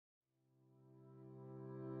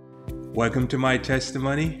Welcome to my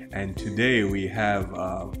testimony, and today we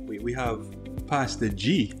have we have Pastor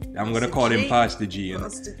G. I'm gonna call him Pastor G.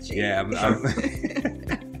 Pastor G. Yeah,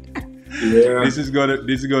 Yeah. This is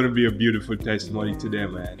gonna be a beautiful testimony today,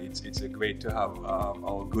 man. It's great to have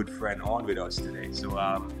our good friend on with us today. So,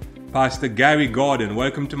 Pastor Garry Gordon,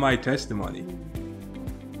 welcome to my testimony.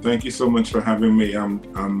 Thank you so much for having me. I'm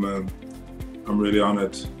really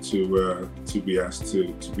honored to be asked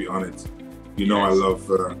to be on it. You know, Yes.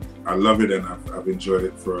 I love it, and I've enjoyed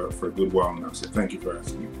it for a good while now. So thank you for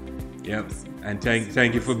asking me. Yep, and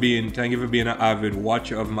thank you for being an avid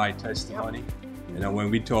watcher of my testimony. You know,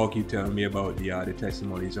 when we talk, you tell me about the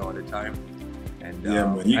testimonies all the time. And,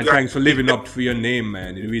 Man. and thanks for living up for your name,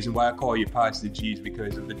 man. The reason why I call you Pastor G is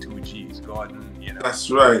because of the two G's, Gordon, you know.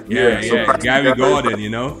 That's right. Yeah, So Pastor Garry Gordon, you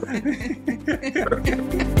know.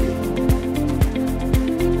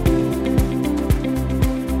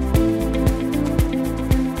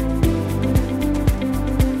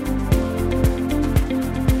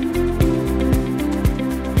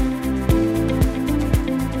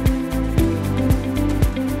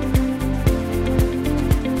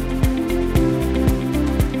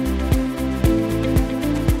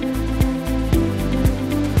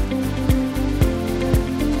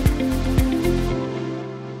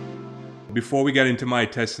 Before we get into my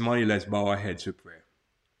testimony, let's bow our heads for prayer.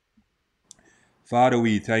 Father,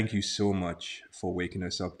 we thank you so much for waking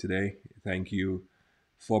us up today. Thank you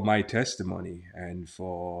for my testimony and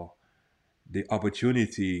for the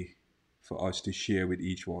opportunity for us to share with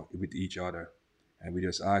each other. And we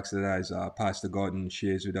just ask that as Pastor Gordon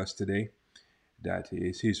shares with us today, that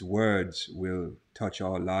his words will touch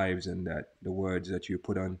our lives, and that the words that you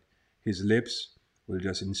put on his lips will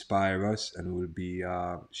just inspire us and will be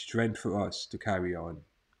strength for us to carry on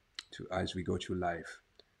as we go through life.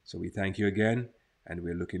 So we thank you again, and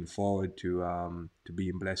we're looking forward to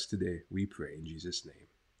being blessed today. We pray in Jesus'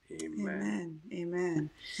 name. Amen. Amen.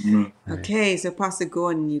 Mm. Okay, so Pastor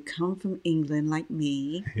Gordon, you come from England like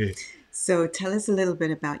me. So tell us a little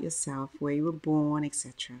bit about yourself, where you were born,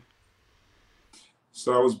 etc.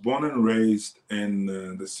 So I was born and raised in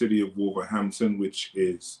the city of Wolverhampton, which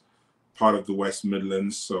is part of the West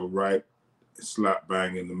Midlands, so right slap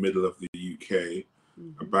bang in the middle of the UK,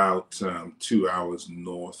 about 2 hours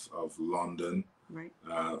north of London. Right.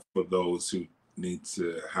 For those who need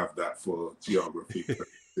to have that for geography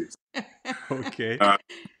purposes. Okay.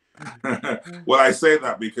 Well, I say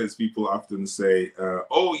that because people often say,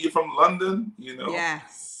 "Oh, you're from London," you know.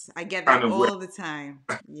 Yes, I get that Kind of all the time.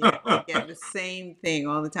 Yeah, I get the same thing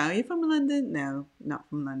all the time. Are you from London? No, not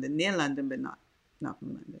from London. Near London, but not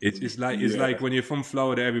from London. It's like Yeah. when you're from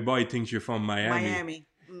Florida, everybody thinks you're from Miami. Miami.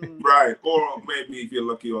 Mm. Right, or maybe if you're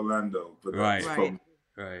lucky, Orlando. But that's Right. from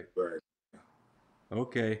Right. right.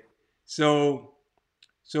 Okay. So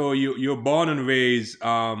you're born and raised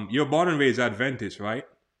Adventist, right?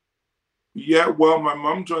 Yeah, well, my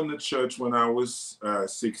mom joined the church when I was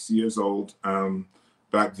 6 years old.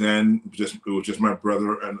 Back then, it was just my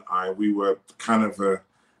brother and I. We were kind of a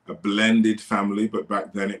blended family, but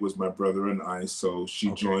back then it was my brother and I. So she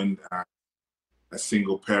Okay. joined as a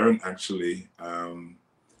single parent, actually,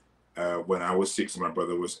 when I was 6 and my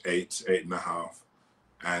brother was 8.5.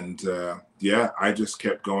 And I just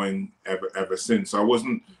kept going ever since. I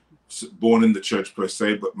wasn't born in the church per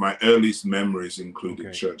se, but my earliest memories included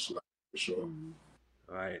Okay. church life for sure.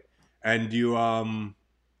 Right. And you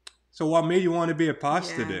so what made you want to be a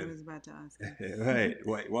pastor Yeah, I then? was about to ask.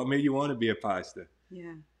 Right. What made you want to be a pastor?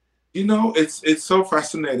 Yeah. You know, it's so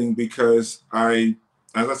fascinating because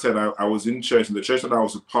as I said, I was in church, and the church that I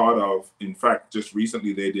was a part of, in fact, just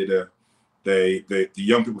recently they did the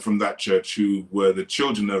young people from that church who were the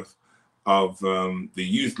children of the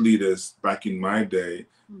youth leaders back in my day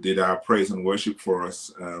did our praise and worship for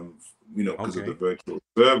us, because of the virtual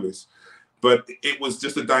service. But it was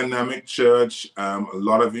just a dynamic church, a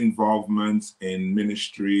lot of involvement in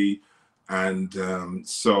ministry. And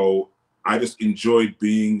so I just enjoyed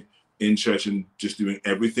being in church and just doing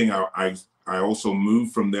everything. I also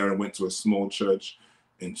moved from there and went to a small church,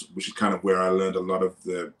 which is kind of where I learned a lot of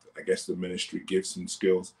the ministry gifts and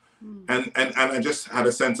skills. And I just had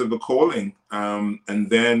a sense of a calling. And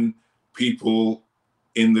then people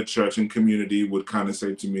in the church and community would kind of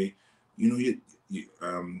say to me,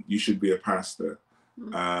 you should be a pastor,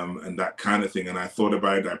 and that kind of thing. And I thought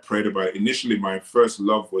about it, I prayed about it. Initially, my first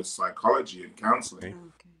love was psychology and counseling.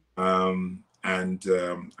 Okay.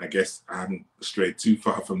 I guess I hadn't strayed too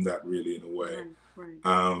far from that, really, in a way. Right.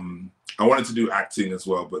 I wanted to do acting as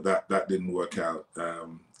well, but that didn't work out.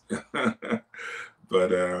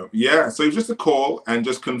 But so it was just a call and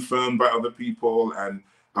just confirmed by other people. And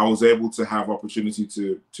I was able to have opportunity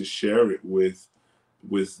to share it with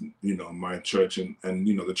my church, and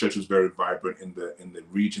the church was very vibrant in the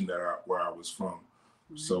region where I was from.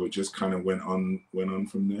 So it just kind of went on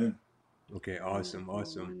from there. Okay, awesome,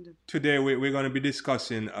 awesome. Wonderful. Today we're going to be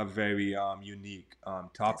discussing a very unique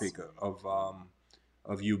That's topic right.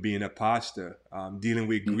 of you being a pastor, dealing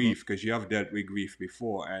with Hmm. grief, because you have dealt with grief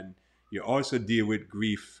before, and you also deal with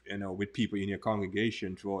grief, with people in your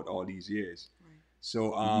congregation throughout all these years. Right.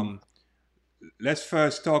 So Hmm. let's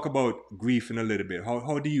first talk about grief in a little bit.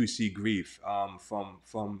 How do you see grief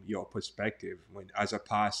from your perspective as a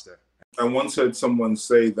pastor? I once heard someone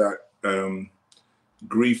say that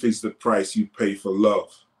grief is the price you pay for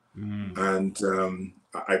love, Mm, and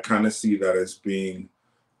I kind of see that as being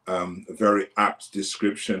a very apt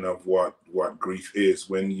description of what grief is.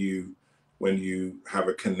 When you have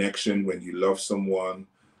a connection, when you love someone,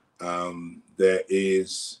 there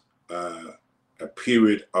is a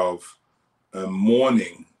period of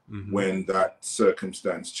mourning mm-hmm, when that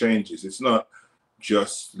circumstance changes. It's not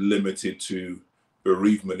just limited to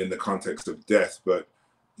bereavement in the context of death, but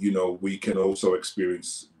we can also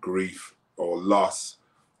experience grief or loss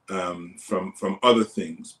from other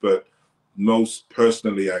things. But most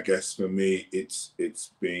personally, I guess for me,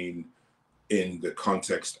 it's been in the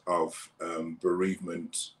context of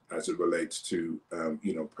bereavement as it relates to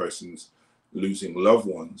persons losing loved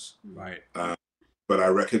ones. right. Um, but I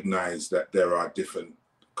recognize that there are different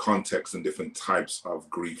contexts and different types of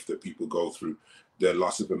grief that people go through. The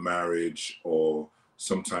loss of a marriage, or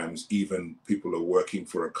sometimes even people are working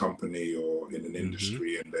for a company or in an Mm-hmm.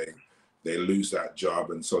 industry, and they lose that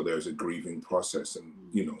job, and so there's a grieving process. And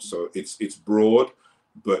so it's broad,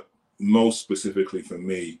 but most specifically for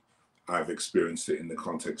me, I've experienced it in the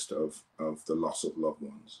context of the loss of loved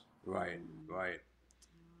ones. Right, right.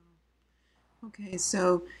 Okay,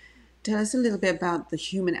 so tell us a little bit about the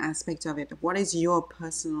human aspect of it. What is your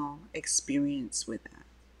personal experience with that?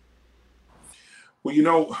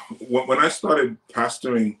 Well, when I started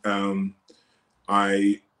pastoring,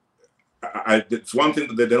 I, it's one thing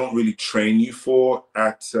that they don't really train you for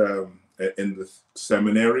in the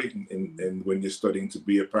seminary, and when you're studying to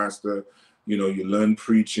be a pastor. You learn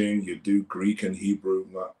preaching, you do Greek and Hebrew.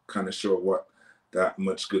 I'm not kind of sure what that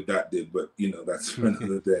much good that did, but that's for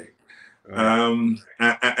another day. Right.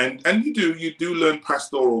 And you do learn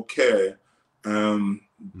pastoral care, Mm-hmm.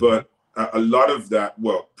 but a lot of that,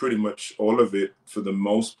 well, pretty much all of it, for the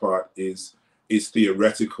most part, is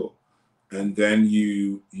theoretical, and then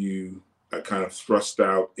you are kind of thrust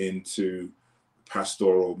out into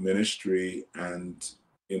pastoral ministry, and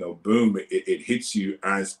boom, it hits you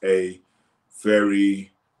as a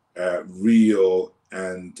very real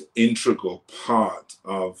and integral part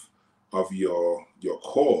of your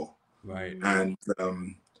core. Right. And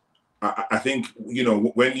I think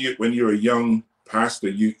when you're a young pastor,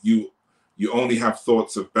 you only have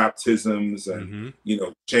thoughts of baptisms and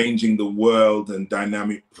Mm-hmm. changing the world and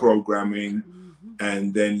dynamic Right. programming, Mm-hmm.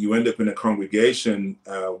 and then you end up in a congregation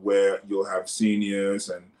where you'll have seniors,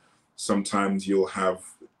 and sometimes you'll have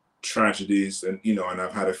tragedies, and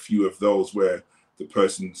I've had a few of those where the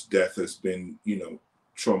person's death has been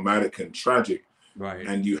traumatic and tragic, Right.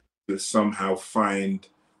 and you have to somehow find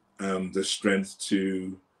the strength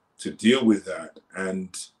to deal with that,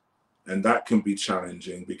 and that can be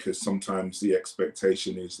challenging, because sometimes the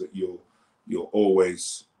expectation is that you'll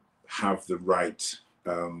always have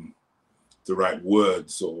um, the right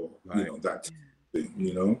words, or Right. that thing.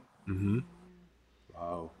 Mm-hmm.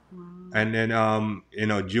 Wow. Wow. And then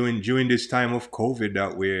during this time of COVID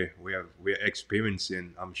that we're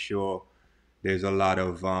experiencing, I'm sure there's a lot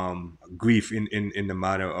of grief in the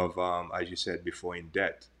matter of as you said before, in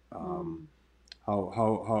death. Mm.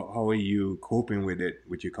 How are you coping with it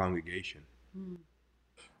with your congregation? Mm.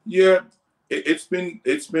 Yeah, it's been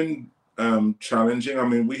challenging. I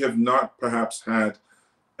mean, we have not perhaps had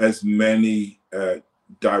as many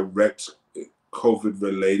direct COVID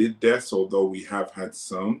related deaths, although we have had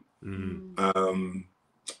some. Mm, Mm. Um,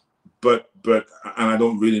 but and I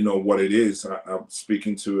don't really know what it is. I'm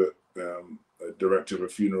speaking to a director of a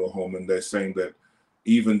funeral home, and they're saying that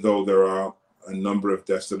even though there are a number of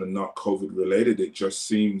deaths that are not COVID related, it just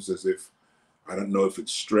seems as if, I don't know if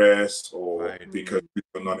it's stress, or right. because Mm.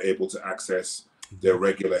 people are not able to access Mm-hmm. their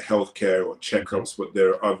regular health care or Mm-hmm. checkups, but there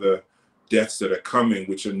are other deaths that are coming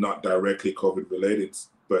which are not directly COVID related,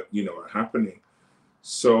 but are happening.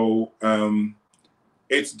 So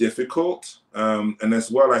it's difficult, and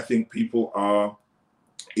as well, I think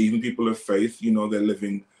even people of faith, they're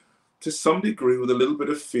living to some degree with a little bit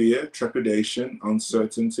of fear, trepidation,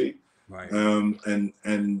 uncertainty, Right.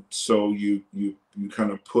 and so you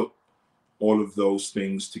kind of put all of those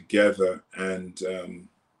things together, and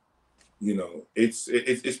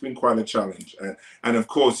it's been quite a challenge, and of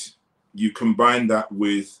course you combine that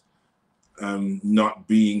with not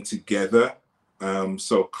being together.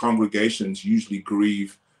 So congregations usually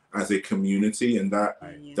grieve as a community, and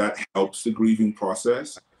that helps the grieving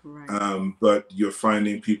process. Right. But you're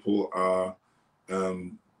finding people are,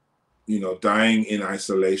 dying in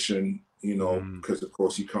isolation, because of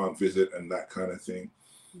course you can't visit and that kind of thing.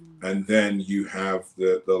 And then you have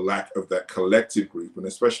the lack of that collective grief, and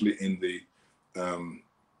especially in the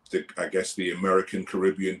I guess the American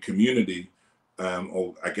Caribbean community,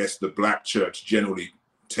 or I guess the Black church generally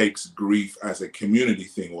takes grief as a community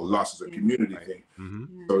thing, or loss as a community thing.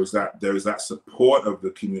 So there is that support of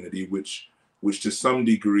the community, which to some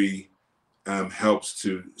degree helps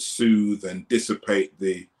to soothe and dissipate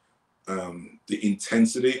the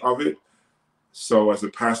intensity of it. So as a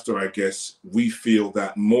pastor, I guess we feel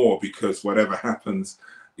that more, because whatever happens,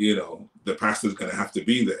 the pastor's going to have to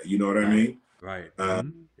be there. You know what I mean? Right.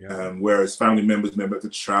 Whereas family members may have to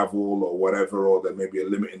travel or whatever, or there may be a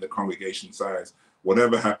limit in the congregation size.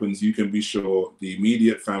 Whatever happens, you can be sure the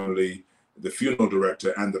immediate family, the funeral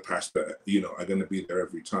director, and the pastor, are going to be there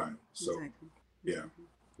every time. So, yeah.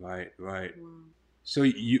 Right. So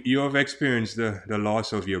you have experienced the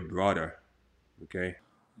loss of your brother, okay?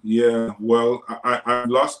 Yeah. Well, I've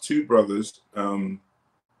lost two brothers. So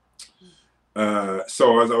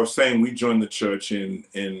as I was saying, we joined the church in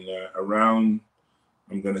around,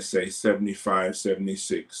 I'm going to say 75,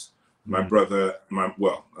 76. My brother,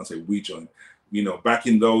 I'll say we joined. Back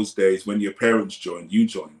in those days when your parents joined, you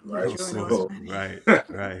joined, right?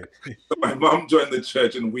 Right. So my mom joined the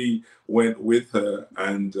church, and we went with her,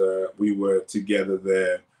 and we were together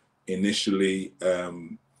there initially.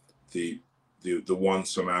 The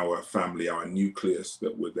ones from our family, our nucleus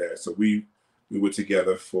that were there. So we were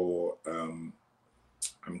together for I'm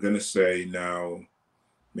going to say now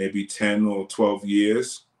maybe 10 or 12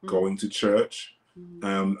 years going to church.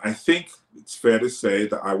 I think it's fair to say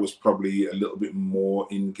that I was probably a little bit more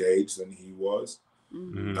engaged than he was.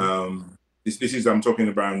 This is, I'm talking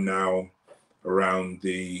about now, around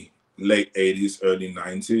the late 80s, early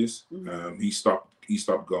 90s. He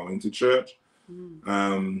stopped going to church.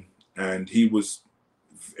 And he was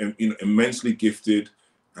immensely gifted,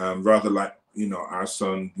 rather like our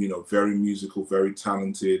son, very musical, very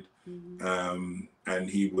talented. And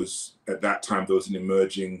he was, at that time, there was an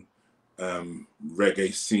emerging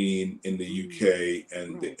reggae scene in the UK,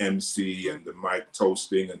 and the MC and the mic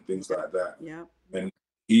toasting and things like that. And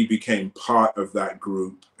he became part of that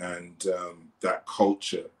group and that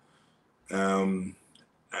culture.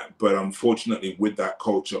 But unfortunately, with that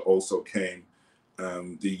culture also came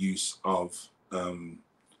the use of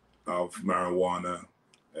marijuana,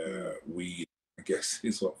 weed, I guess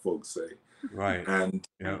is what folks say. Right. And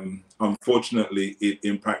unfortunately, it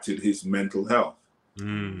impacted his mental health.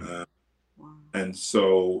 And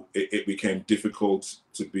so it became difficult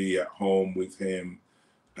to be at home with him,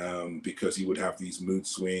 because he would have these mood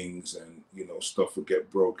swings, and stuff would get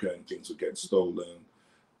broken, things would get stolen,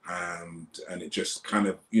 and it just kind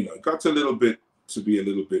of it got to be a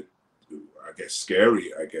little bit, I guess,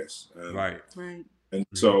 scary, I guess. Right. And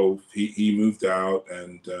so he moved out,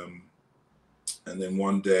 and then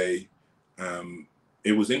one day,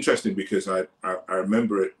 it was interesting because I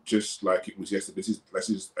remember it just like it was yesterday. This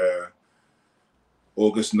is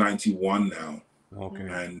August 91 now. Okay.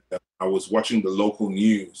 And I was watching the local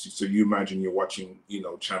news. So you imagine you're watching,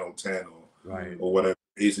 Channel 10 or whatever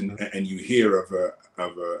it is, and you hear of a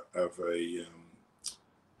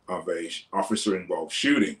officer involved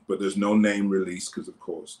shooting, but there's no name released because, of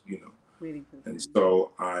course, And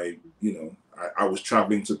so I was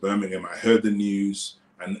traveling to Birmingham. I heard the news,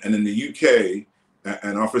 and in the UK,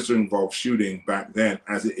 an officer involved shooting back then,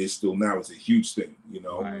 as it is still now, is a huge thing.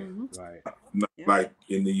 Right. Not like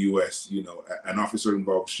in the US, an officer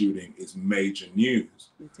involved shooting is major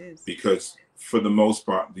news. It is. Because for the most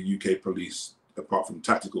part, the UK police, apart from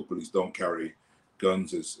tactical police, don't carry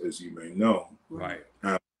guns, as you may know. Right.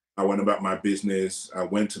 I went about my business. I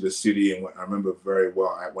went to the city, and I remember very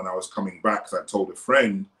well when I was coming back, 'cause I told a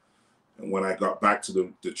friend, and when I got back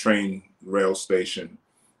to the train rail station,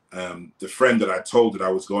 the friend that I told that I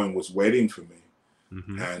was going was waiting for me.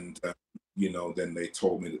 And, then they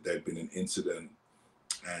told me that there'd been an incident,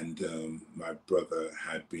 and my brother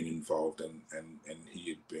had been involved, and he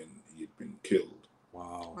had been killed.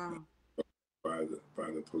 Wow. By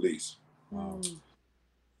the police. Wow.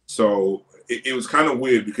 So it was kind of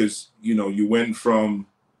weird because, you went from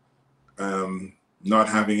not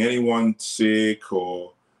having anyone sick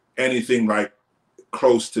or anything like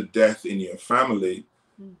close to death in your family,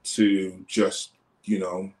 to just,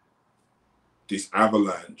 this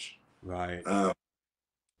avalanche. Right.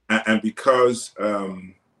 And because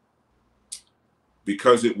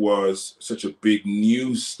it was such a big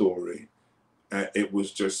news story, it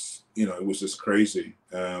was just, it was just crazy.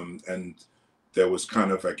 And there was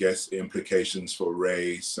kind of, I guess, implications for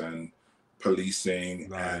race and policing,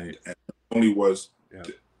 Right. and not only was Yeah.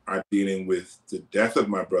 I dealing with the death of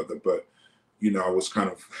my brother, but I was kind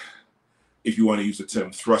of, if you want to use the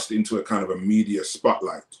term, thrust into a kind of a media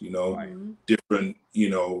spotlight, Right. different,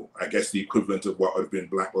 I guess the equivalent of what would have been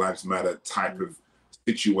Black Lives Matter type of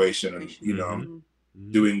situation, and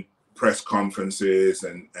doing press conferences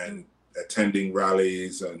and attending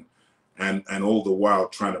rallies, and all the while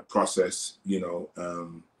trying to process,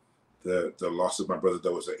 the loss of my brother.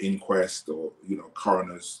 There was an inquest, or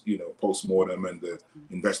coroner's, post-mortem, and the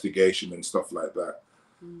investigation and stuff like that.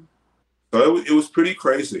 So it was pretty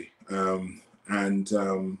crazy, and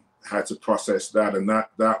had to process that, and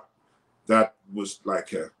that was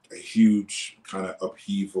like a huge kind of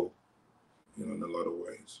upheaval, in a lot of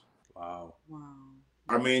ways. Wow.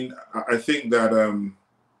 I mean, I think that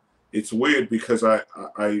it's weird because I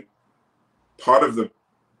part of the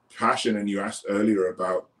passion, and you asked earlier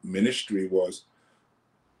about ministry, was,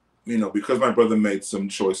 because my brother made some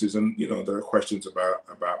choices, and there are questions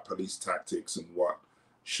about police tactics and what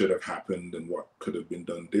should have happened and what could have been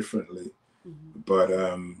done differently. But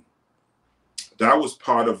that was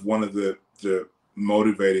part of one of the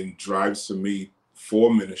motivating drives for me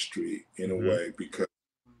for ministry, in a way, because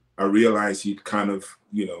I realized he'd kind of,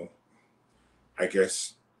 I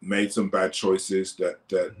guess, made some bad choices that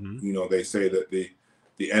they say that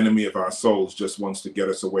the enemy of our souls just wants to get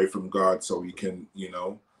us away from God so he can,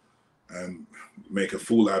 make a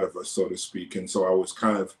fool out of us, so to speak. And so I was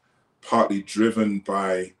kind of partly driven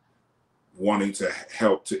by wanting to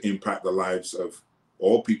help to impact the lives of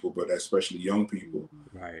all people, but especially young people,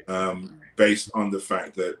 Right. based on the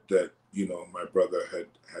fact that my brother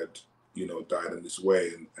had died in this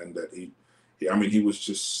way, and that he was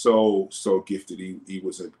just so gifted. He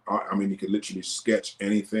was he could literally sketch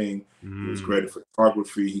anything. He was great at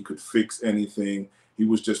photography. He could fix anything. He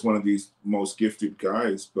was just one of these most gifted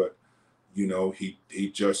guys, but he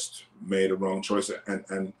just made a wrong choice,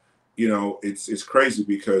 and it's crazy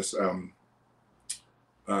because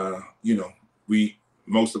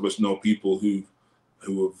most of us know people who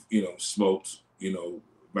have smoked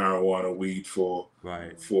marijuana, weed for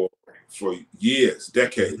years,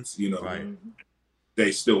 decades. Right.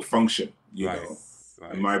 They still function. Right.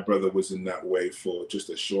 And my brother was in that way for just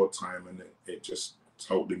a short time, and it just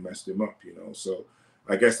totally messed him up. So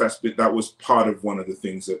I guess that was part of one of the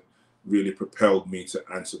things that really propelled me to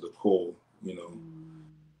answer the call.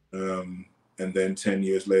 And then 10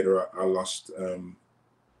 years later, I lost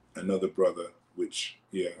another brother, which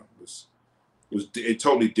was a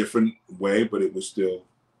totally different way, but it was still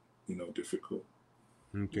difficult.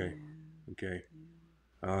 Okay.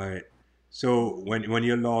 All right. So when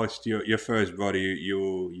you lost your first brother,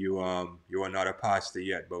 you were not a pastor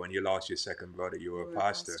yet, but when you lost your second brother, you were a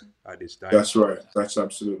pastor at this time. That's right. That's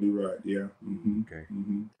absolutely right. Yeah. Okay.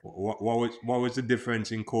 What was the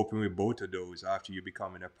difference in coping with both of those after you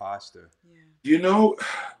becoming a pastor?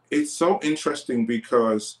 It's so interesting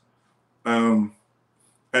because and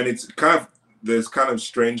it's there's kind of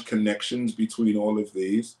strange connections between all of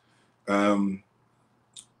these,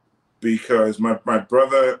 because my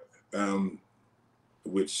brother,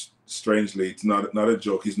 which strangely, it's not a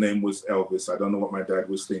joke, his name was Elvis. I don't know what my dad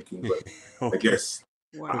was thinking, but Okay. I guess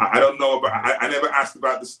I don't know, but I never asked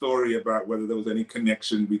about the story about whether there was any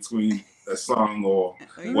connection between a song or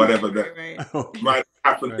whatever that might have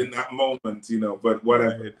happened in that moment, but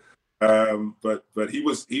whatever. But he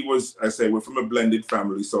was, I say, we're from a blended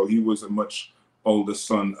family, so he was a much older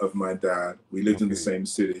son of my dad. We lived in the same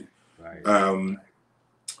city.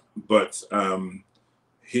 But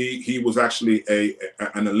he was actually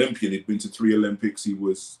an Olympian. He'd been to 3 Olympics. He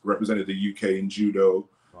was represented the UK in judo.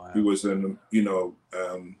 Wow. He was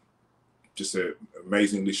just an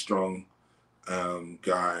amazingly strong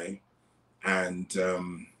guy, and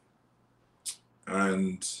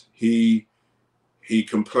he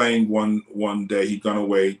complained one day. He'd gone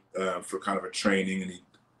away for kind of a training, and he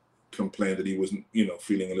complained that he wasn't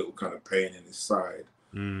feeling a little kind of pain in his side.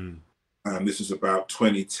 This was about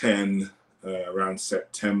 2010, around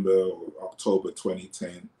September or October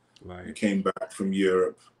 2010. Right. He came back from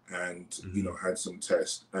Europe and had some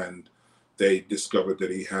tests, and they discovered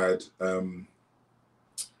that he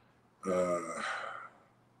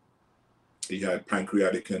had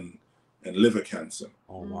pancreatic and liver cancer.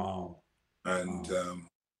 Oh wow! And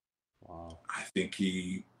wow. I think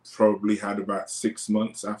he probably had about 6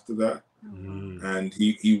 months after that. Mm. And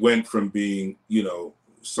he went from being,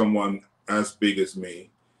 someone as big as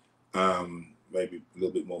me, maybe a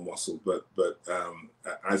little bit more muscle, but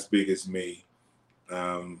as big as me,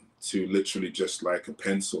 to literally just like a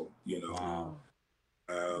pencil, Wow.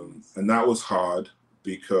 and that was hard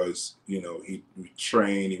because he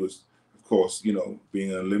trained. He was, of course,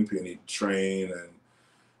 being an Olympian, he'd train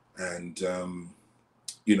and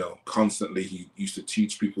constantly he used to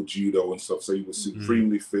teach people judo and stuff. So he was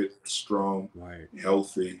supremely fit, strong, Right.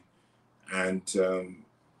 healthy, and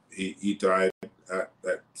he died at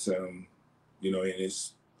in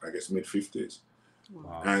his, I guess, mid-50s.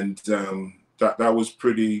 Wow. And that was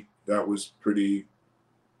pretty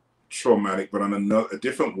traumatic, but on a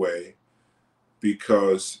different way,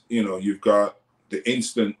 because you've got the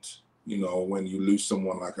instant, when you lose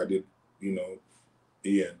someone like I did,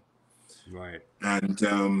 Ian, Right. and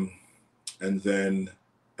then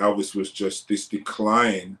Elvis was just this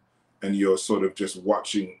decline, and you're sort of just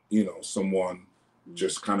watching, someone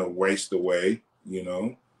just kind of waste away,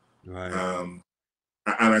 Right.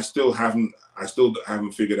 And I still haven't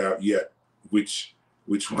figured out yet which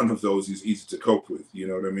one of those is easy to cope with. You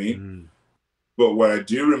know what I mean? Mm. But what I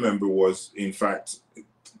do remember was, in fact,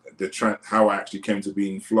 how I actually came to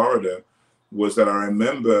be in Florida was that I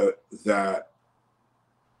remember that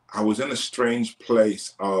I was in a strange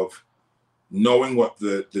place of knowing what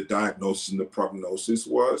the diagnosis and the prognosis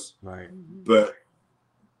was, Right. but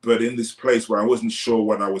in this place where I wasn't sure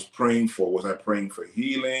what I was praying for. Was I praying for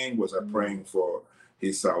healing? Was I praying for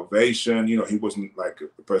his salvation? He wasn't like a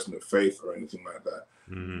person of faith or anything like that.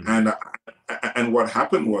 Mm. And what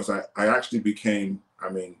happened was I actually became, I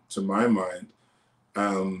mean, to my mind,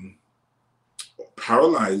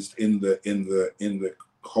 paralyzed in the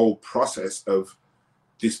whole process of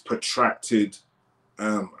this protracted,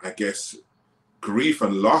 I guess, grief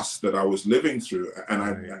and loss that I was living through.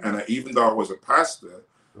 And I, even though I was a pastor,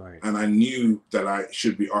 Right. and I knew that I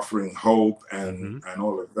should be offering hope and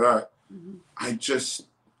all of that, I just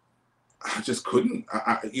couldn't.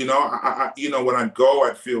 When I go,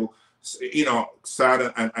 I'd feel,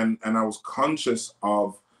 sad, and I was conscious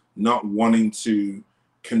of not wanting to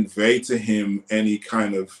convey to him any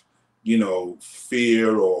kind of,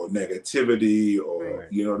 fear or negativity or,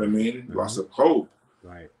 you know what I mean, loss of hope.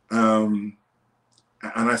 Right. And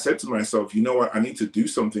I said to myself, you know what, I need to do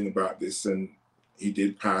something about this. And he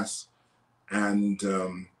did pass. And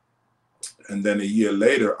then a year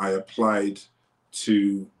later, I applied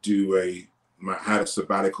to do I had a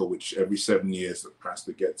sabbatical, which every 7 years the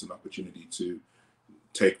pastor gets an opportunity to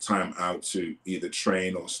take time out to either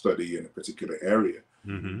train or study in a particular area.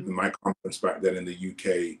 And my conference back then in the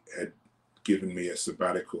UK had given me a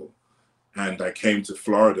sabbatical, and I came to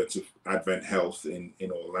Florida to Advent Health in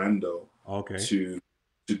Orlando. Okay.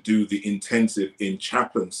 to do the intensive in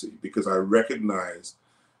chaplaincy, because I recognized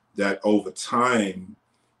that over time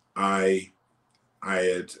I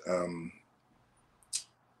had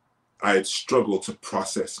struggled to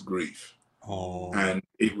process grief. Oh. And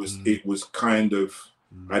it was kind of,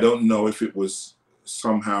 I don't know if it was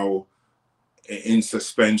somehow in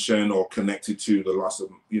suspension or connected to the loss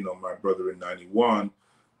of my brother in 91,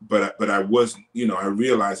 but I was, I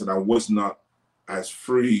realized that I was not as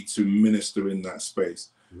free to minister in that space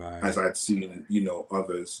as I'd seen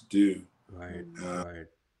others do. Right.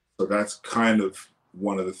 So that's kind of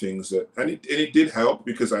one of the things that, and it did help,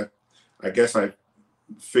 because I guess I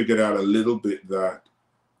figured out a little bit that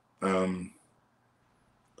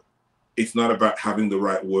it's not about having the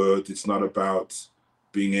right words. It's not about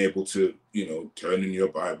being able to, turn in your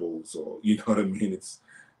Bibles, or, you know what I mean? It's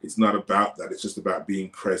not about that. It's just about being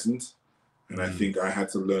present. And I think I had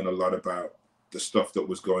to learn a lot about the stuff that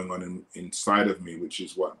was going on inside of me, which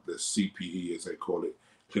is what the CPE, as they call it,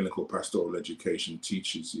 clinical pastoral education,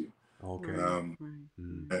 teaches you. Okay.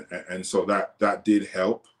 And so that did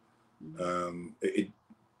help. I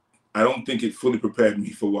don't think it fully prepared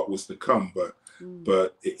me for what was to come, but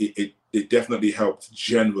it definitely helped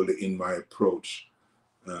generally in my approach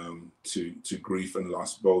to grief and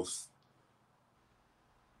loss, both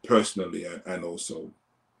personally and also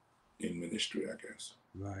in ministry, I guess.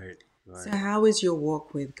 Right. So how was your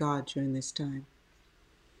walk with God during this time?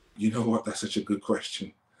 You know what? That's such a good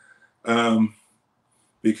question.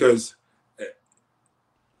 Because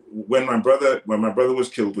when my brother was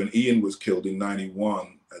killed, when Ian was killed in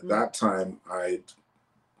 91, at that time I'd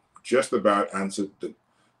just about answered the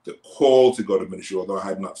call to go to ministry, although I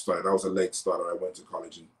had not started. I was a late starter. I went to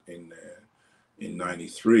college in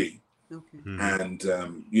 93. Okay. And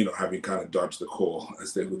having kind of dodged the call,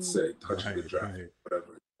 as they would say, dodged the draft,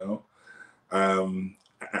 whatever,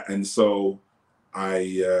 and so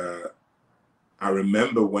I I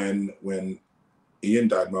remember when Ian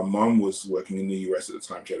died, my mom was working in the US at the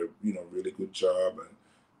time. She had a really good job and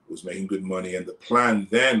was making good money. And the plan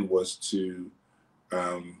then was to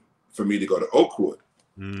for me to go to Oakwood.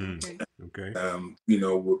 Okay. Okay.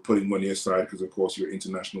 We're putting money aside because, of course, you're an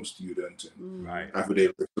international student and Right.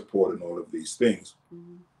 affidavit of support and all of these things.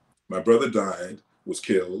 My brother died, was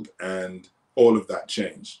killed, and all of that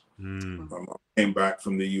changed. My mom came back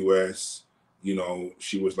from the US.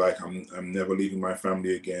 She was like, I'm never leaving my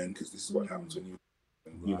family again because this is what happens when you,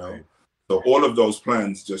 Right. So all of those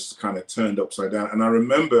plans just kind of turned upside down. And I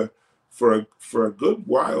remember for a good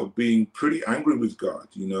while being pretty angry with God,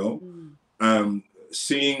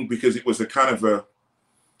 seeing, because it was a kind of a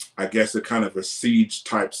kind of a siege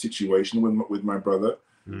type situation with my brother.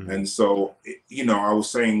 And so, I was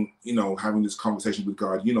saying, having this conversation with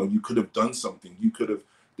God, you could have done something.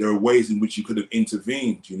 There are ways in which you could have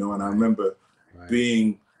intervened, and I remember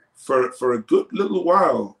being for a good little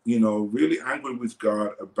while, really angry with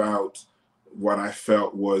God about what I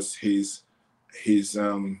felt was his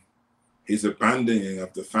abandoning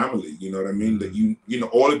of the family. You know what I mean? That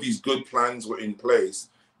all of these good plans were in place.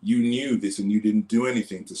 You knew this and you didn't do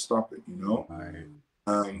anything to stop it. Right.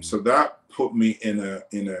 So that put me in a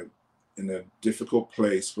difficult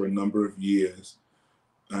place for a number of years,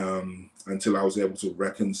 until I was able to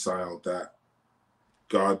reconcile that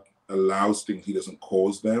God allows things, he doesn't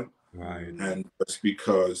cause them. Right. And just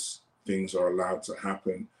because things are allowed to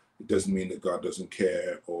happen, it doesn't mean that God doesn't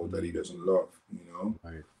care or that he doesn't love,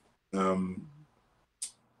 Right.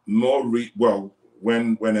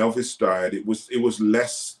 When Elvis died, it was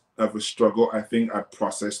less of a struggle. I think I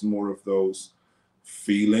processed more of those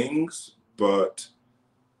feelings, but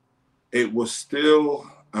it was still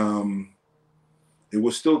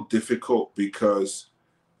difficult because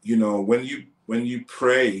when you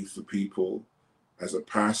pray for people as a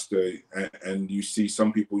pastor, and you see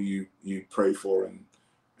some people you pray for and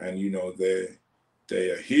they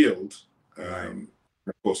are healed. Right.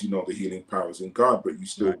 Of course, the healing powers in God, but you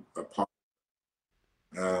still are part.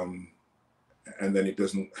 And then it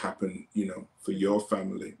doesn't happen, for your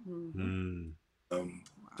family.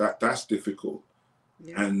 That's difficult.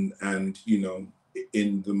 Yeah. And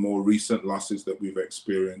in the more recent losses that we've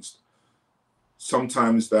experienced,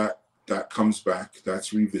 sometimes that comes back,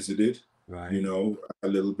 that's revisited. Right. A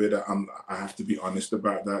little bit. I have to be honest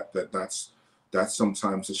about that's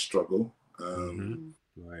sometimes a struggle.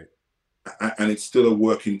 Right. And it's still a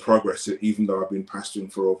work in progress. Even though I've been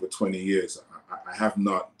pastoring for over 20 years, I have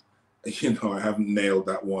not, I haven't nailed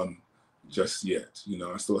that one just yet.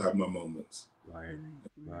 I still have my moments. Right.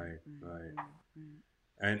 Right. Right.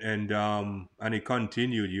 And it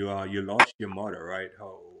continued. You lost your mother, right?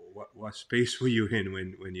 What space were you in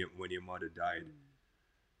when your mother died?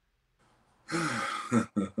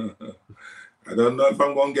 I don't know if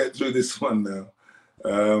I'm going to get through this one now.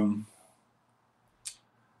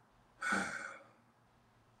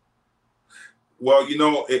 Well,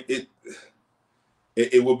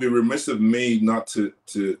 it would be remiss of me not to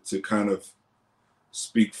kind of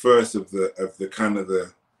speak first of the kind of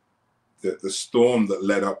the storm that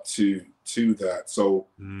led up to that. So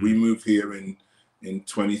we moved here in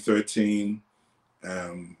 2013.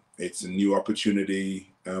 It's a new opportunity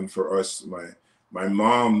for us. My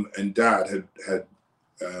mom and dad had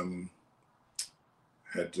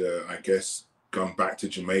I guess gone back to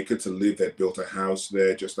Jamaica to live. They'd built a house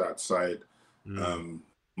there just outside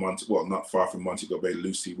not far from Montego Bay,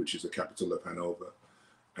 Lucy, which is the capital of Hanover.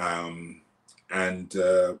 And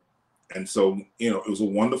so, it was a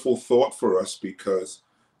wonderful thought for us because,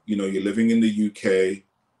 you're living in the UK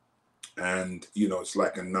and, it's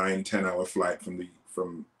like a 9-10 hour flight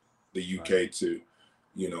from the UK to,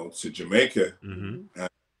 to Jamaica.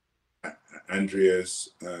 Andrea's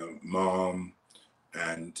mom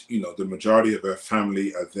and, the majority of her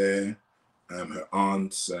family are there. Her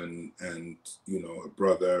aunts and her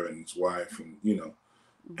brother and his wife and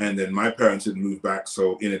and then my parents had moved back.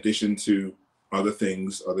 So in addition to other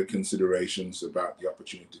things, other considerations about the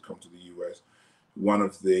opportunity to come to the US, one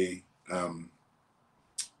of the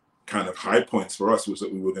kind of high points for us was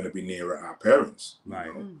that we were going to be nearer our parents.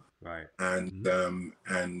 Right.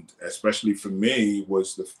 And especially for me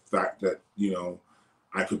was the fact that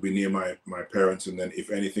I could be near my parents, and then if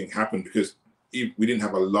anything happened, because we didn't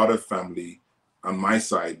have a lot of family on my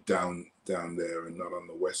side down there and not on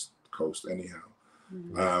the West Coast anyhow.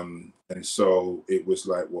 And so it was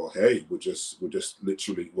like, well, hey, we're just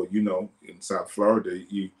literally, in South Florida,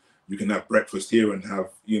 you can have breakfast here and have,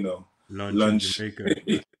 lunch in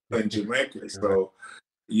Jamaica. in Jamaica. So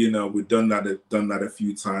we've done that a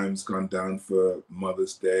few times, gone down for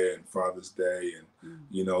Mother's Day and Father's Day, and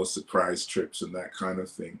surprise trips and that kind of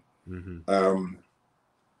thing. Um,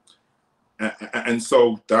 and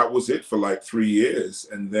so that was it for like 3 years,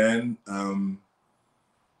 and then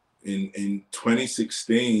in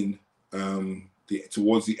 2016,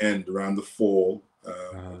 towards the end, around the fall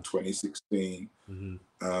of 2016,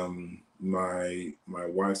 my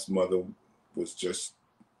wife's mother was just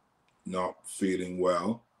not feeling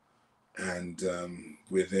well, and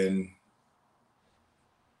within,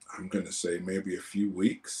 I'm gonna say, maybe a few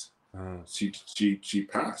weeks, she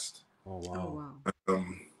passed. Oh Oh, wow. wow.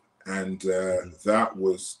 And that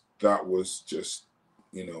was just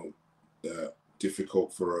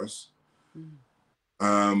difficult for us.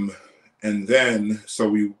 And then so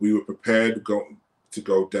we were prepared to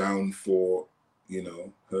go down for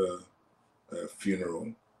her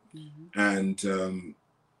funeral, and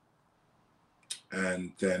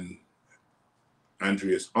then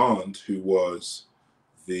Andrea's aunt, who was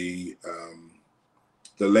the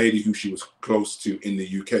lady who she was close to in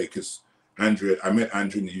the UK, because I met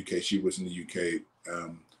Andrea in the UK. She was in the UK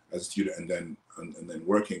as a student, and then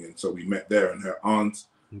working, and so we met there. And her aunt,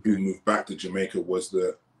 who moved back to Jamaica, was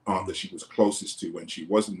the aunt that she was closest to when she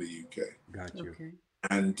was in the UK. Got you. Okay.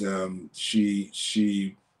 And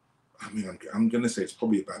she, I mean, I'm gonna say it's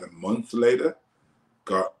probably about a month later,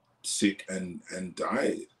 got sick and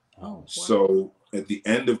died. Oh, wow. So at the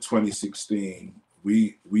end of 2016,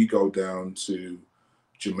 we go down to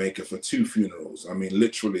Jamaica for 2 funerals. I mean,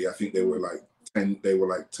 literally, I think they were like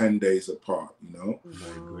 10 days apart, My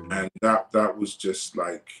goodness. and that was just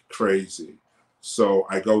like crazy. So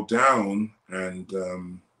I go down, and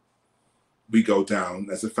we go down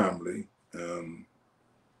as a family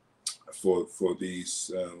for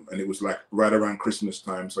these, and it was like right around Christmas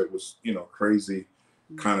time, so it was crazy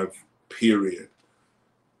kind of period.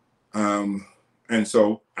 And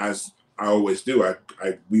so, as I always do,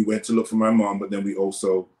 we went to look for my mom, but then we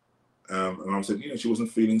also, my mom said, she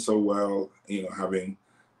wasn't feeling so well, having,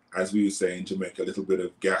 as we would say in Jamaica, a little bit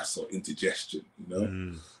of gas or indigestion,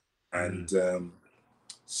 And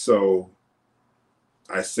so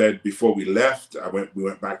I said, before we left, we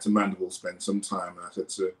went back to Mandeville, spent some time, and I said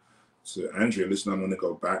to Andrea, listen, I'm going to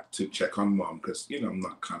go back to check on mom, because I'm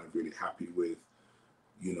not kind of really happy with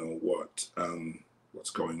what's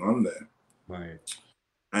going on there. Right.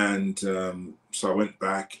 And so I went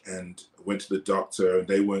back and went to the doctor, and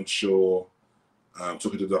they weren't sure.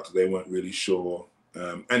 Took her to the doctor, they weren't really sure.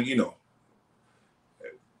 And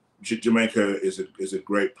Jamaica is a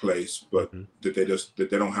great place, but that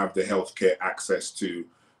they don't have the healthcare access to,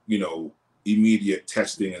 immediate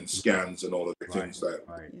testing and scans and all of the things that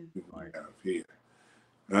we have here.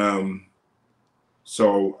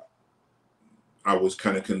 So I was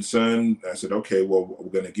kind of concerned. I said, okay, well, we're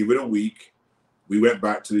going to give it a week. We went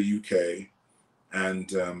back to the UK,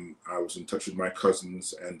 and I was in touch with my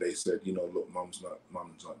cousins, and they said, look, mom's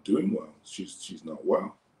not doing well. She's not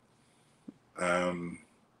well.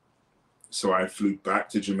 So I flew back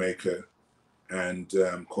to Jamaica and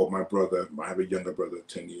called my brother. I have a younger brother,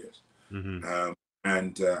 10 years.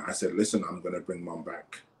 And I said, listen, I'm going to bring mom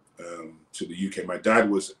back to the UK. My dad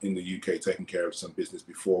was in the UK taking care of some business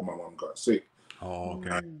before my mom got sick. Oh,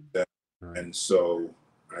 okay. And so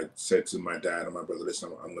I said to my dad and my brother,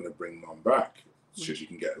 listen, I'm going to bring mom back so she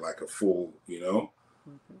can get like a full,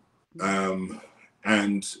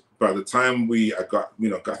 and by the time I got,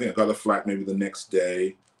 I think I got a flight maybe the next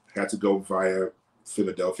day. I had to go via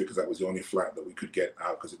Philadelphia because that was the only flight that we could get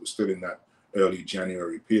out, because it was still in that early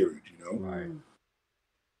January period, Right.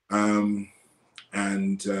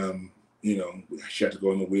 And she had to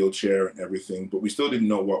go in a wheelchair and everything, but we still didn't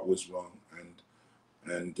know what was wrong.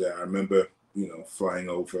 And I remember, flying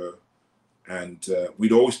over, and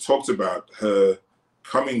we'd always talked about her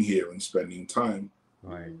coming here and spending time.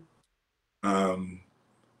 Right. And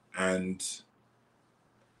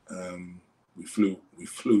we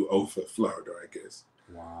flew over Florida, I guess.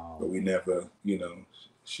 Wow. But we never,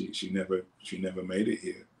 she never made it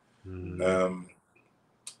here.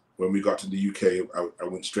 When we got to the UK, I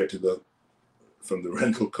went straight from the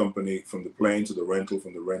rental company, from the plane to the rental,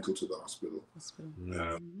 from the rental to the hospital.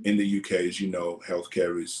 In the UK, as you know,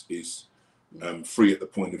 healthcare is free at the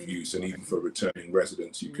point of use, and even for returning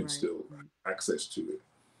residents, you can still access to it.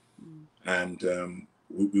 And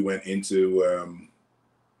we went into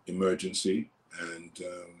emergency, and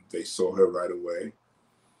they saw her right away.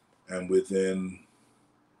 And within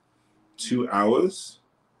 2 hours,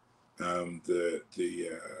 the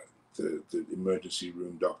emergency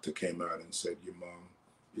room doctor came out and said, your mom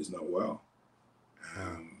is not well.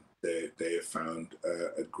 They have found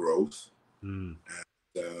a growth,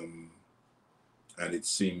 um, and it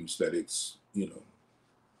seems that it's, you know,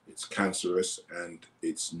 it's cancerous and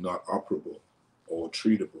it's not operable or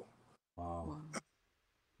treatable. Wow. Wow.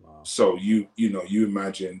 Wow. So you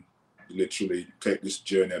imagine literally take this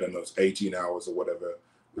journey, I don't know, it's 18 hours or whatever,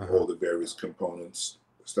 with Uh-huh. all the various components,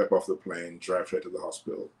 step off the plane, drive straight to the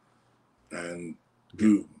hospital, and Get,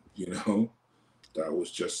 boom, that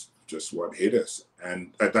was just what hit us.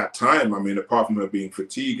 And at that time, I mean, apart from her being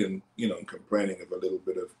fatigued and, and complaining of a little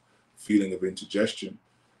bit of feeling of indigestion,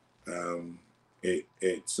 um,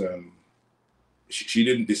 it's she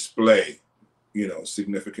didn't display,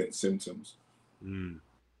 significant symptoms. mm,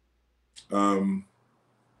 Um,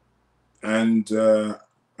 and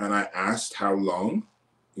I asked how long,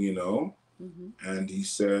 Mm-hmm. and he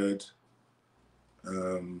said,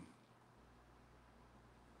 um,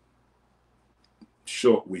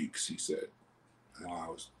 short weeks. He said, and I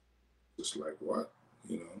wow. was just like, what,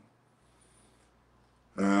 you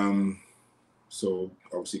know? So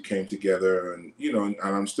obviously came together, and and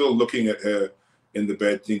I'm still looking at her in the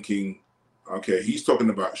bed, thinking, okay, he's talking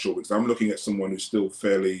about short weeks. I'm looking at someone who's still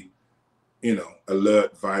fairly,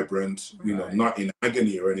 alert, vibrant, Right. Right. not in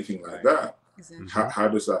agony or anything like Right. that. Exactly. Mm-hmm. How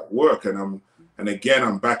does that work? And again,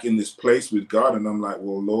 I'm back in this place with God, and I'm like,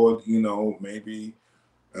 well, Lord, maybe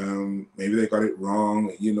they got it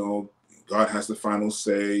wrong. God has the final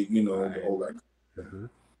say. Right. All that. Mm-hmm.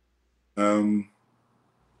 Um,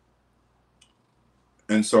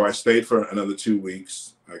 and so I stayed for another 2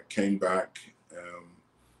 weeks. I came back.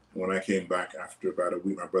 When I came back after about a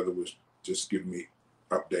week, my brother was just giving me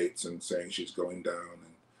updates and saying she's going down,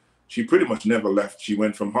 and she pretty much never left. She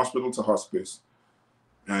went from hospital to hospice.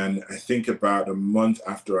 And I think about a month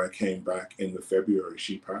after I came back in the February,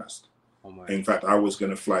 she passed. Oh my. In fact, I was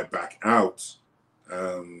going to fly back out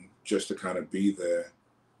just to kind of be there.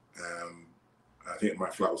 Um, I think my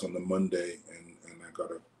flight was on the Monday, and I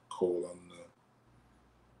got a call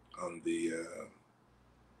on the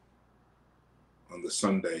on the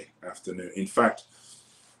Sunday afternoon. In fact,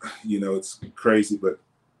 it's crazy, but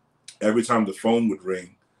every time the phone would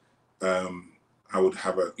ring, um, I would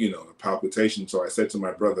have a palpitation. So I said to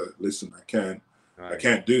my brother, "Listen, I Right.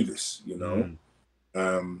 can't do this. Mm.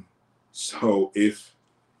 Um, so if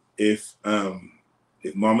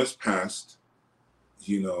Mama's passed,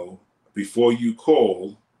 you know, before you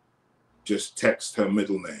call, just text her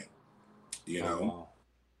middle name, you Oh know, wow.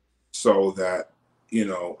 so that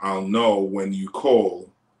I'll know when you call,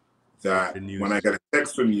 That that the news when I is get a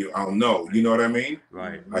text from you, I'll know. You know what I mean?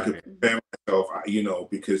 right. I could Right. prepare myself,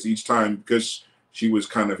 because each time, because she was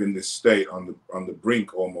kind of in this state on the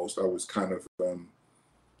brink almost, I was kind of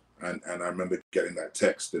and I remember getting that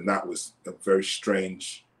text, and that was a very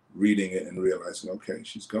strange reading it and realizing, okay,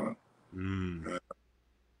 she's gone. Mm.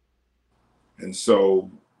 And so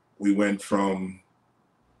we went from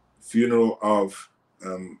funeral of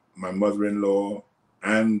my mother-in-law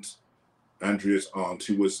and Andrea's aunt,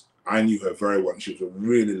 who was, I knew her very well. She was a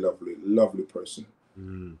really lovely, lovely person.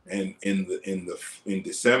 Mm. And in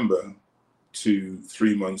December, to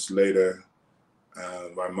 3 months later,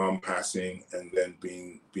 my mom passing, and then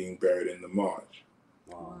being buried in the March.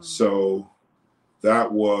 Wow. Wow. So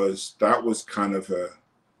that was kind of a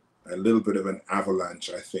little bit of an avalanche,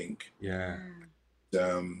 I think. Yeah.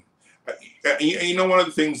 Um, one of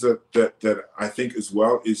the things that I think as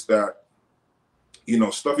well is that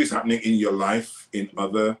stuff is happening in your life in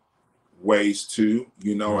other ways too. I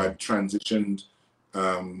Mm. transitioned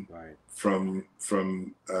Right. from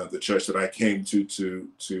the church that I came to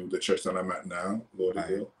the church that I'm at now, Right.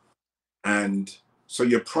 Lauderhill, and so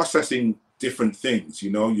you're processing different things.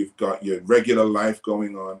 You've got your regular life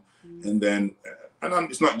going on, Mm. and then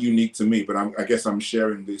it's not unique to me, but I guess I'm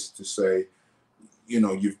sharing this to say,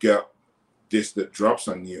 you've got this that drops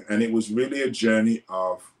on you. And it was really a journey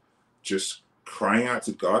of just crying out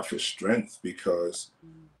to God for strength, because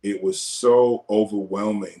it was so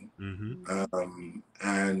overwhelming. Mm-hmm.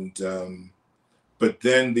 And but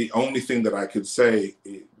then the only thing that I could say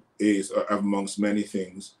is, amongst many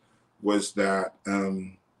things, was that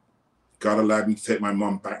God allowed me to take my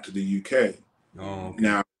mom back to the UK. Oh, okay.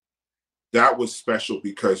 Now, that was special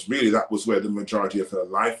because really that was where the majority of her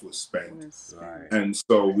life was spent. Was Right. spent. And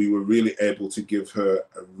so we were really able to give her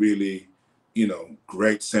a really,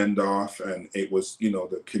 great send off. And it was,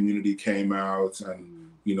 the community came out, and,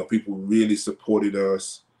 people really supported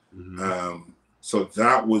us. Mm-hmm. So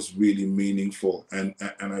that was really meaningful. And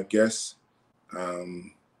I guess,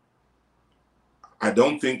 I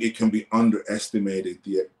don't think it can be underestimated,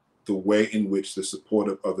 the way in which the support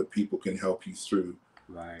of other people can help you through,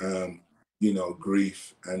 Right.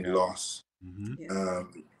 grief and Yep. loss. Mm-hmm. Yeah.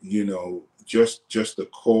 Just the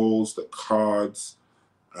calls, the cards,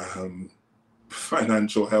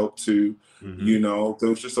 financial help to, Mm-hmm.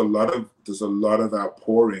 there's a lot of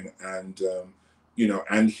outpouring, and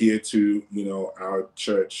and here too, our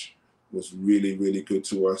church was really, really good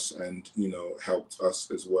to us, and helped us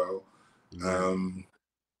as well. Right.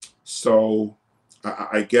 So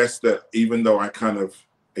I guess that even though I kind of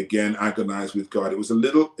again agonized with God, it was a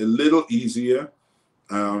little easier,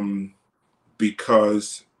 um,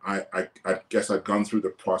 because I guess I'd gone through the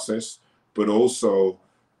process, but also,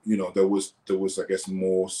 there was I guess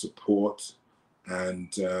more support,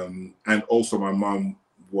 and also my mom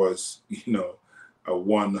was, a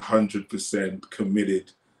 100%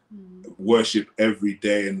 committed, worship every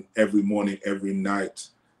day and every morning, every night,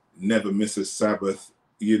 never miss a Sabbath,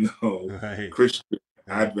 Right. Christian Yeah.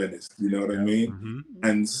 Adventist, you know what I Yeah. mean? Mm-hmm.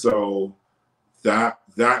 And so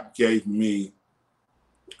that gave me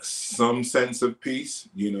some sense of peace,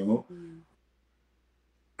 and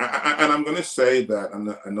I'm going to say that,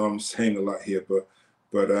 and I know I'm saying a lot here, but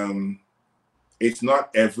it's not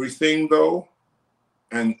everything though,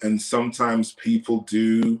 and sometimes people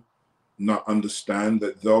do not understand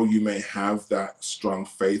that though you may have that strong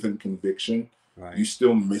faith and conviction, you Right.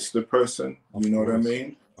 still miss the person. Of You know what I course.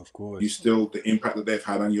 mean? Of You course. still, the impact that they've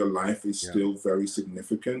had on your life is Yeah. still very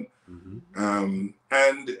significant. Mm-hmm.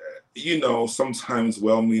 And sometimes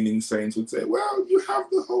well-meaning saints would say, "Well, you have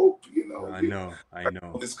the hope, I know. I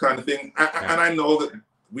know. this kind of thing." Yeah. And I know that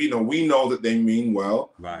we know that they mean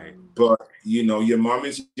well, Right. but your mom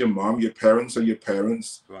is your mom, your parents are your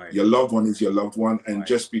parents, Right. your loved one is your loved one, and Right.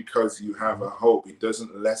 just because you have a hope, it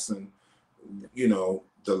doesn't lessen,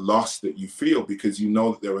 the loss that you feel, because you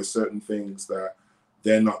know that there are certain things that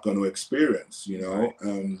they're not going to experience. Right.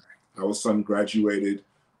 Our son graduated.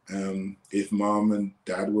 If mom and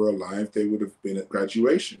dad were alive, they would have been at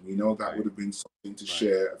graduation. That Right. would have been something to Right.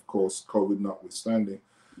 share, of course, COVID notwithstanding.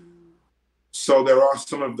 So there are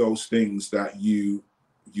some of those things that you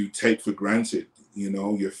take for granted.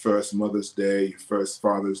 Your first Mother's Day, your first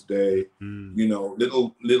Father's Day. Mm-hmm.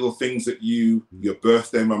 Little things that your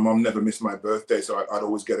birthday. My mom never missed my birthday, so I'd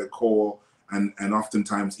always get a call, and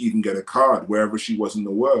oftentimes even get a card wherever she was in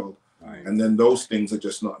the world. Right. And then those things are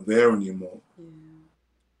just not there anymore.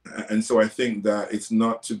 And so I think that it's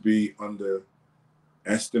not to be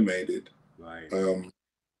underestimated, Right. Yeah.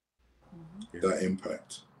 that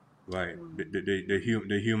impact. Right.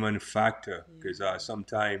 The human factor, because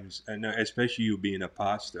sometimes, and especially you being a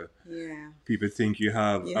pastor, people think you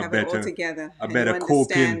have You a have it all better together, a and you better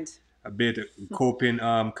coping understand. a better coping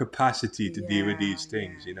capacity to deal with these Yeah,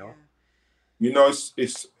 things.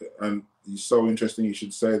 It's so interesting you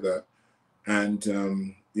should say that. And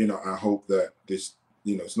I hope that this,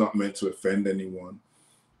 it's not meant to offend anyone,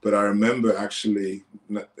 but I remember actually,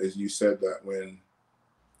 as you said, that when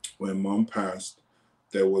mom passed,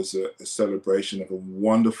 there was a celebration of a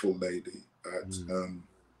wonderful lady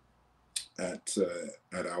at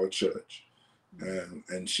our church,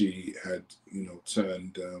 and she had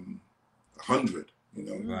turned 100.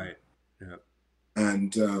 Right. Yeah.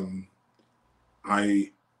 And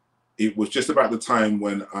I it was just about the time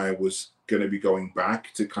when I was going to be going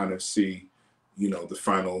back to kind of see, the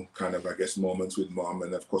final kind of, I guess, moments with mom.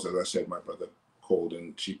 And of course, as I said, my brother called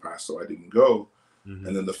and she passed, so I didn't go. Mm-hmm.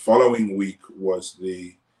 And then the following week was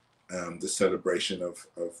the celebration of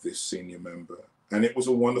this senior member, and it was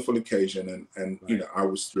a wonderful occasion. And Right. I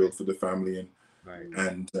was thrilled for the family, and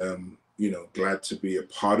Right. glad to be a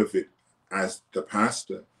part of it as the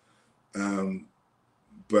pastor.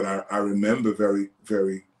 But I remember very,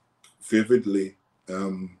 very vividly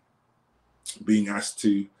being asked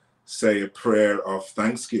to say a prayer of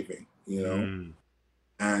thanksgiving, and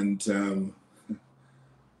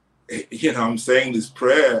I'm saying this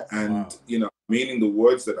prayer, and Wow. meaning the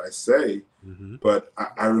words that I say, Mm-hmm. but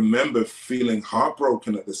I remember feeling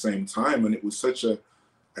heartbroken at the same time, and it was such a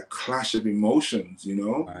clash of emotions,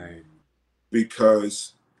 Right.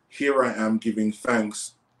 because here I am giving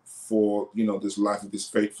thanks for this life of this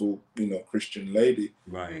faithful Christian lady,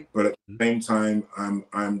 Right. but at the same time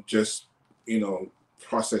I'm just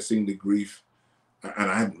processing the grief, and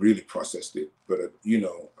I hadn't really processed it, but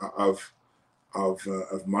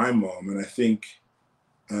of my mom. And I think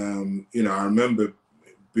I remember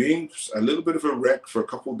being a little bit of a wreck for a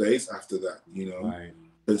couple of days after that, Right.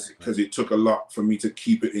 because it took a lot for me to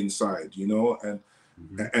keep it inside, and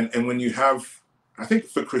Mm-hmm. and when you have, I think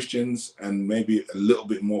for Christians, and maybe a little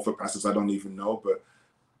bit more for pastors, I don't even know, but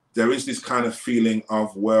there is this kind of feeling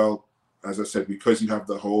of, well, as I said, because you have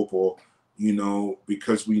the hope, or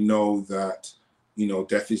because we know that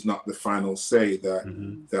death is not the final say, that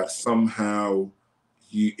that somehow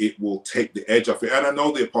it will take the edge off it. And I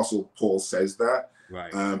know the Apostle Paul says that,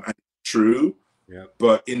 Right. and it's true, Yep.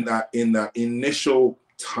 But in that initial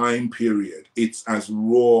time period, it's as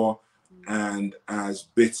raw and as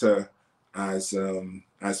bitter as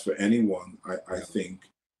for anyone, I Yep. think.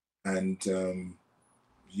 And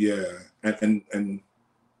yeah, and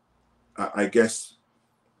I guess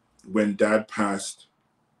when Dad passed,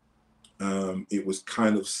 it was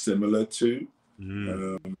kind of similar to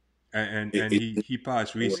Mm. um, And he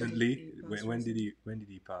passed Yeah, recently. he When, passed when did recently.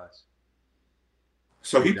 he pass?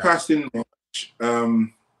 so Your he dad. passed in March.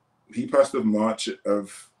 He passed in March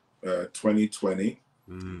of 2020.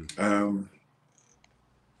 Mm. Um,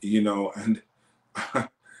 and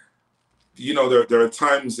there are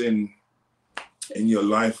times in your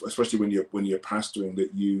life, especially when you're pastoring,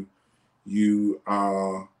 that you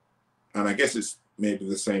are, and I guess it's maybe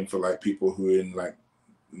the same for like people who are in like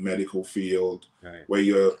medical field, Right.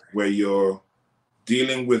 where you're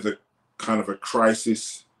dealing with a kind of a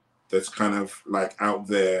crisis that's kind of like out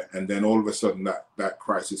there, and then all of a sudden that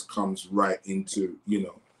crisis comes right into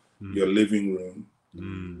your Mm. living room.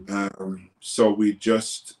 Mm. So we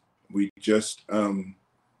just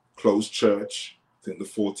closed church, I think the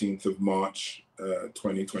 14th of March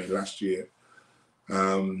 2020, last year.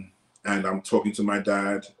 And I'm talking to my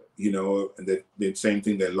dad, and the same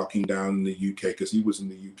thing, they're locking down in the UK, because he was in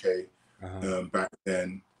the UK Uh-huh. back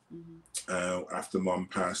then. Mm-hmm. After Mom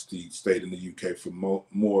passed, he stayed in the UK for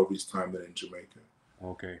more of his time than in Jamaica.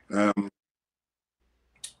 Okay.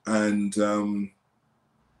 And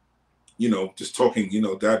just talking,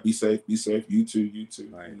 Dad, be safe, you too,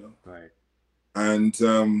 Right. Right. And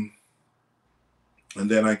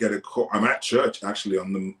then I get a call. I'm at church actually I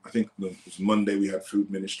think it was Monday. We had food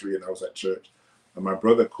ministry, and I was at church, and my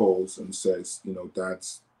brother calls and says,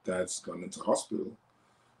 Dad's gone into hospital.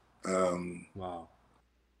 Wow.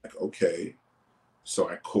 Like, okay. So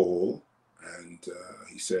I call, and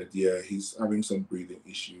he said, yeah, he's having some breathing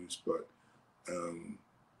issues, but um,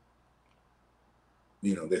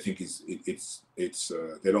 they think it's they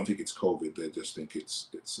don't think it's COVID. They just think it's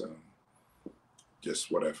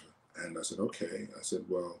just whatever. And I said, okay. I said,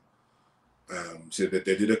 well, so that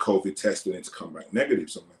they did a COVID test and it's come back negative.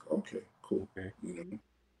 So I'm like, okay, cool. Okay.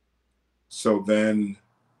 So then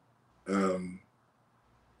I'm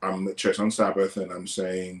at church on Sabbath, and I'm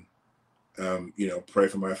saying, pray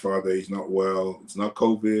for my father. He's not well. It's not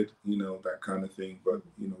COVID, that kind of thing, but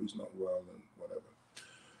he's not well and whatever.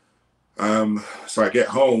 So I get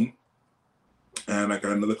home, and I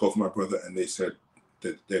got another call from my brother, and they said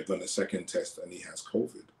that they've done a second test and he has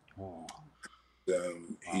COVID. Oh.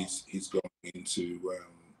 He's going into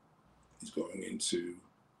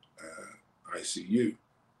ICU.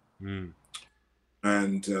 Mm.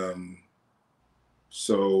 And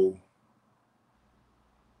so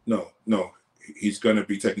no, he's going to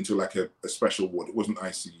be taken to like a special ward. It wasn't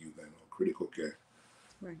ICU then, or critical care,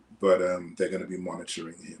 Right. but they're going to be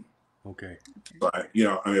monitoring him. Okay. So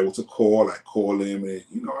I'm able to call. I call him, and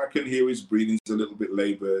I can hear his breathing's a little bit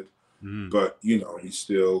labored, but he's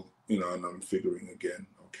still, and I'm figuring again,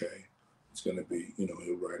 okay, it's going to be,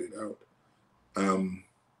 he'll ride it out.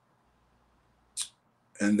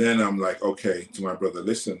 And then I'm like, okay, to my brother,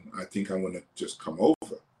 listen, I think I'm going to just come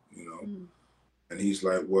over, And he's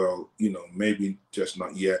like, well, maybe just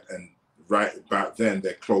not yet. And right back then,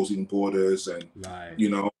 they're closing borders, and Right.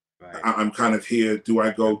 Right. I'm kind of here. Do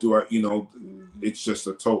I go? Do I? It's just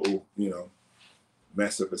a total,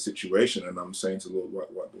 mess of a situation. And I'm saying to the Lord,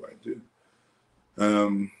 what do I do?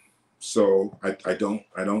 So I don't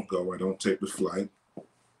go. I don't take the flight.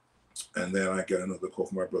 And then I get another call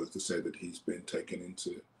from my brother to say that he's been taken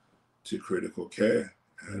into critical care,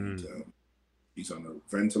 and he's on a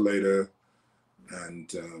ventilator.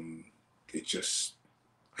 And it just,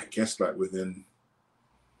 I guess, like within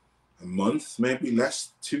a month, maybe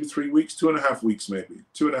less, 2-3 weeks, 2.5 weeks, maybe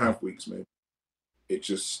 2.5 weeks, maybe, it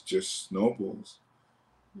just snowballs.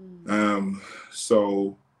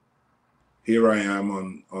 So here I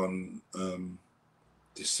am on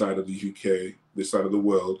this side of the UK, this side of the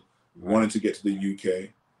world, wanting to get to the UK,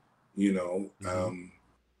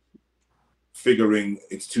 figuring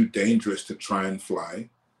it's too dangerous to try and fly,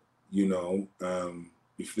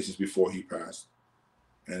 if this is before he passed.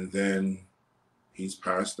 And then he's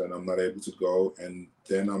passed, and I'm not able to go, and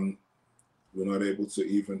then I'm not able to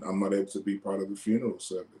be part of the funeral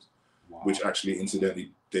service. Wow. Which actually,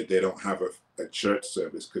 incidentally, they don't have a church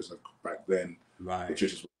service, because back then the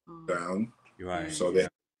churches were down. Right. So they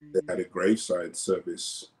had a graveside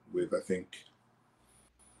service with, I think,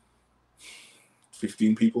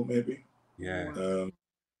 15 people maybe. Yeah.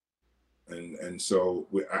 And so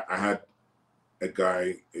I had a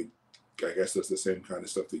guy, I guess that's the same kind of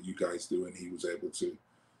stuff that you guys do, and he was able to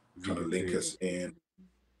kind of link us in.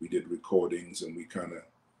 we did recordings, and we kind of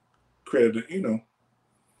created,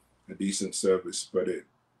 a decent service. But it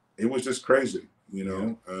was just crazy,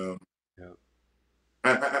 Yeah. Yeah.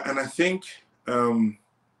 And I think, one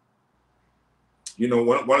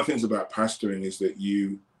of the things about pastoring is that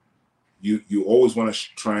you always want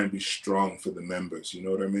to try and be strong for the members. You know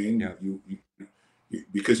what I mean? Yeah.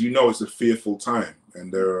 Because it's a fearful time,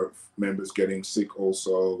 and there are members getting sick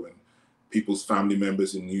also, and people's family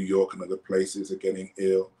members in New York and other places are getting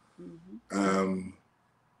ill.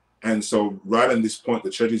 And so right at this point, the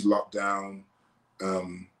church is locked down.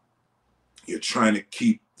 You're trying to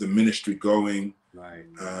keep the ministry going. Right.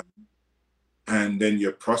 And then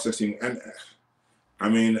you're processing. And I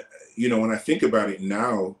mean, when I think about it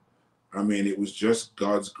now, I mean, it was just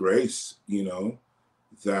God's grace,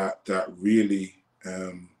 that really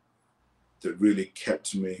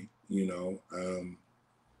kept me,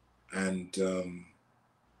 and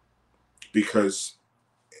because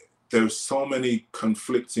there's so many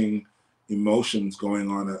conflicting emotions going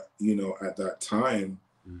on at that time.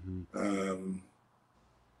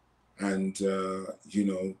 And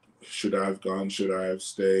should I have gone, should I have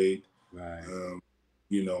stayed, Right.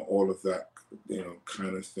 all of that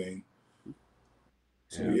kind of thing.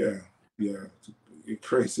 So yeah,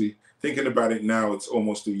 crazy thinking about it now. It's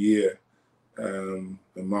almost a year, in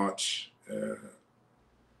March,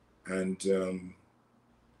 and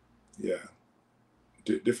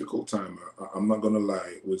difficult time. I'm not gonna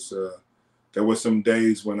lie. It was there were some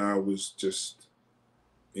days when I was just,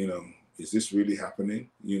 is this really happening?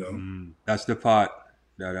 That's the part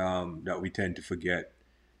that we tend to forget,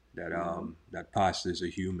 that that pastors are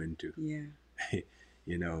human too. Yeah.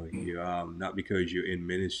 You not because you're in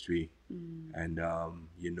ministry and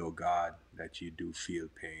God, that you do feel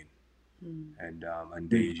pain, and on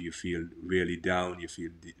days you feel really down, you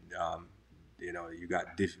feel you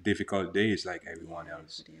got difficult days like everyone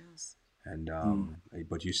else, and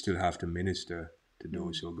but you still have to minister to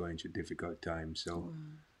those who are going through difficult times. So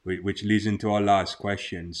which leads into our last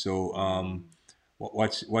question. So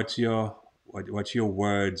what's your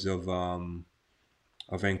words of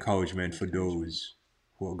encouragement for those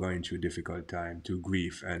who are going through difficult time, to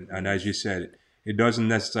grief, and as you said, it doesn't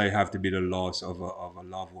necessarily have to be the loss of a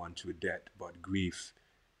loved one through death, but grief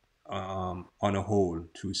on a whole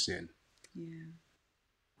through sin.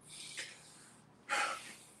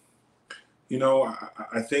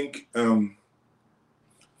 I think,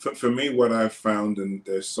 for me, what I've found, and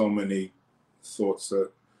there's so many thoughts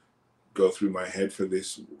that go through my head for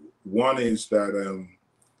this. One is that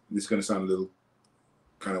this is going to sound a little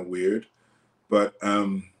kind of weird, but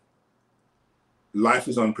life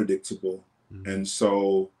is unpredictable, and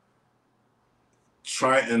so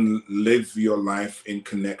try and live your life in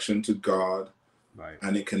connection to God, right,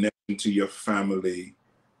 and in connection to your family,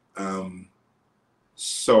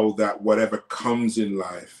 so that whatever comes in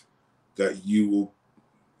life, that you will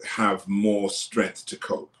have more strength to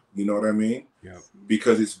cope. You know what I mean? Yeah.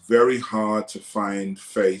 Because it's very hard to find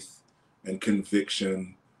faith and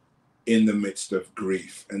conviction in the midst of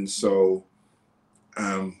grief. And so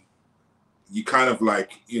you kind of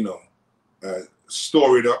like,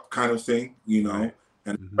 store it up kind of thing, Right.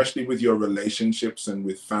 and especially with your relationships and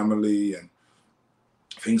with family and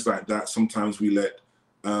things like that. Sometimes we let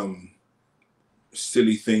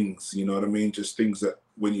silly things, you know what I mean? Just things that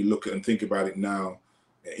when you look at and think about it now,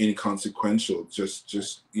 inconsequential,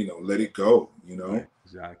 just let it go, Right.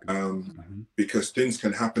 Exactly. because things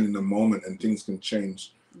can happen in a moment and things can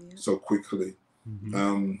change so quickly.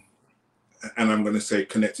 And I'm going to say,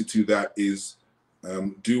 connected to that is,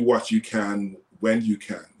 do what you can when you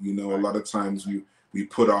can. A lot of times we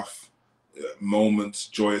put off moments,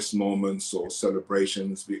 joyous moments or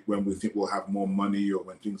celebrations when we think we'll have more money or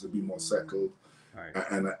when things will be more settled. Right.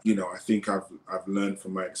 And I think I've learned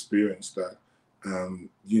from my experience that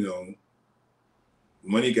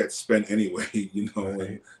money gets spent anyway, Right.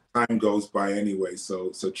 and time goes by anyway.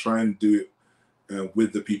 So try and do it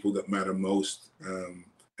with the people that matter most.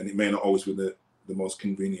 And it may not always be the most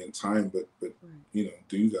convenient time, but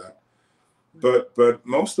do that. But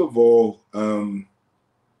most of all,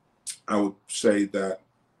 I would say that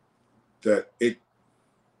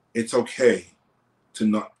it's okay to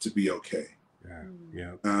not to be okay.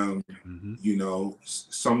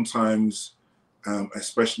 Sometimes,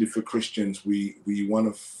 especially for Christians, we want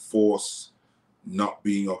to force not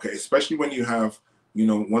being okay, especially when you have,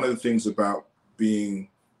 one of the things about being,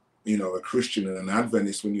 a Christian and an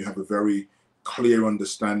Adventist, when you have a very clear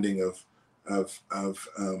understanding of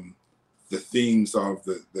the themes of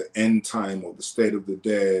the end time or the state of the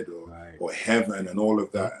dead or heaven and all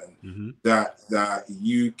of that, and that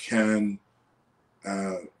you can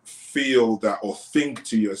feel that or think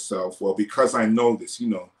to yourself, well, because I know this,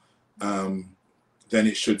 then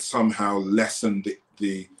it should somehow lessen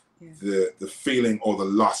the feeling or the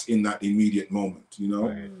loss in that immediate moment,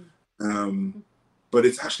 Right. but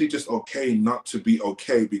it's actually just okay not to be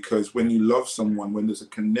okay, because when you love someone, when there's a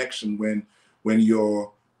connection, when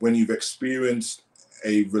you've experienced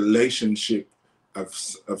a relationship of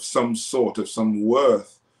some sort, of some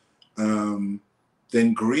worth,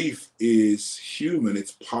 then grief is human.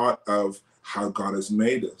 It's part of how God has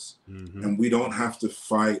made us. And we don't have to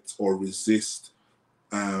fight or resist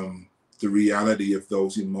the reality of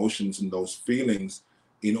those emotions and those feelings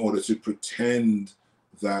in order to pretend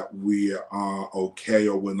that we are okay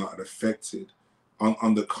or we're not affected.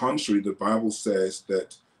 On the contrary, the Bible says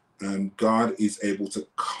that God is able to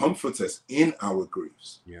comfort us in our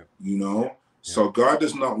griefs. So God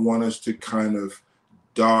does not want us to kind of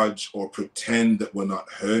dodge or pretend that we're not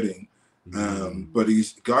hurting. But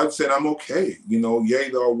God said, I'm okay. Yea,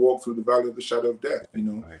 though I walk through the valley of the shadow of death,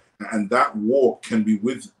 and that walk can be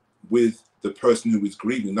with the person who is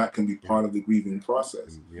grieving. That can be part of the grieving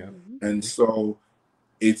process. And so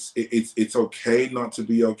it's okay not to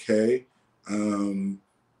be okay. And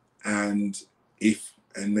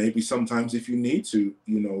maybe sometimes if you need to,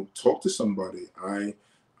 talk to somebody.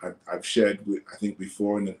 I've shared I think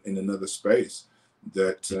before in another space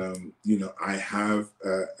that I have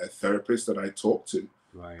a therapist that I talk to,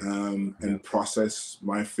 and process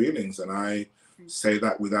my feelings, and I say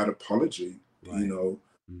that without apology.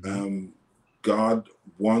 God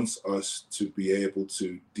wants us to be able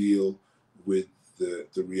to deal with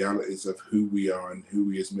the realities of who we are and who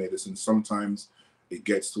He has made us, and sometimes it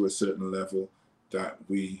gets to a certain level that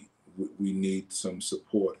we need some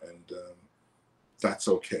support, and that's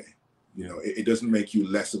okay. It doesn't make you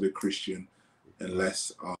less of a Christian and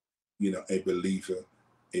less a believer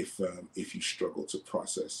if you struggle to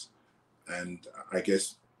process. And I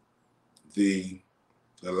guess the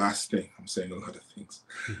last thing, I'm saying a lot of things,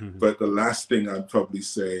 but the last thing I'd probably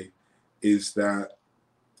say is that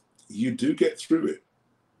you do get through it.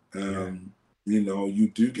 You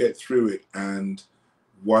do get through it. And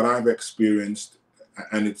what I've experienced,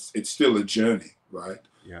 and it's still a journey, right?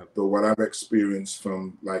 But what I've experienced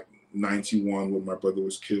from like 91 when my brother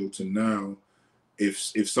was killed to now,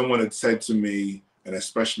 if someone had said to me, and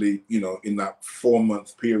especially, in that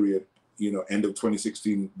 4-month period, end of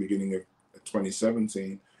 2016, beginning of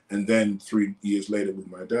 2017, and then 3 years later with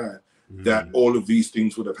my dad, that all of these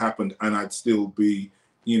things would have happened and I'd still be,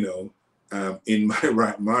 in my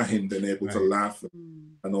right mind and able to laugh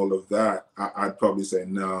and all of that, I'd probably say,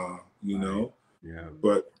 nah,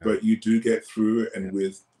 but you do get through it, and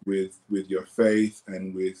with your faith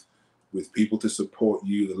and with people to support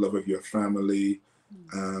you, the love of your family,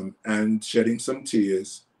 and shedding some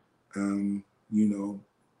tears, God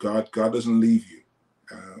doesn't leave you.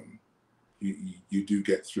 You do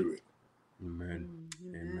get through it. Amen.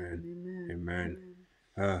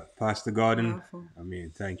 Pastor Gordon, Powerful.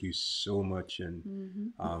 thank you so much, and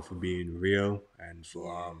for being real, and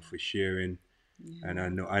for sharing. And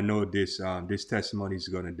I know this testimony is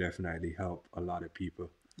going to definitely help a lot of people.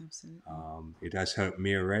 Absolutely. It has helped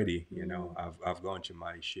me already. I've gone through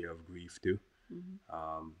my share of grief too.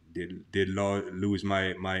 Did lose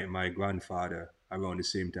my grandfather around the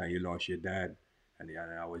same time you lost your dad, and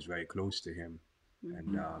I was very close to him,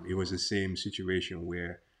 and it was the same situation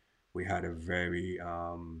where we had a very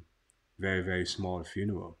very, very small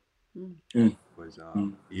funeral. Was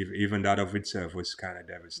even that of itself was kind of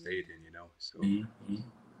devastating, So,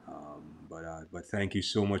 but thank you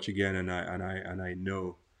so much again, and I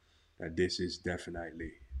know that this is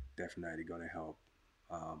definitely going to help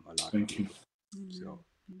a lot of Thank you. people. So,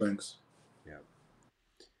 Thanks. yeah.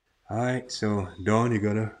 All right. So, Dawn, you're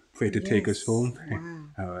gonna pray to take us home. Wow.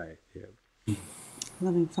 All right. Yeah.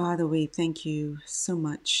 Loving Father, we thank you so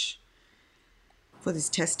much for this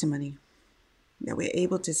testimony, that we're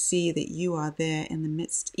able to see that you are there in the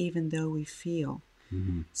midst, even though we feel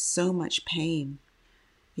so much pain.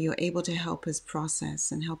 You're able to help us process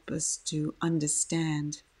and help us to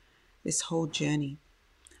understand this whole journey.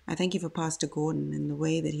 I thank you for Pastor Gordon and the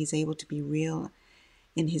way that he's able to be real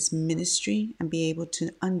in his ministry and be able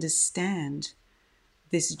to understand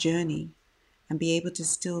this journey and be able to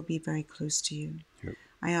still be very close to you. Yep.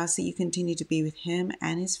 I ask that you continue to be with him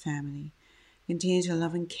and his family. Continue to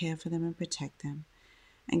love and care for them and protect them.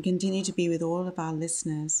 And continue to be with all of our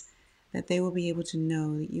listeners, that they will be able to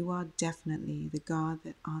know that you are definitely the God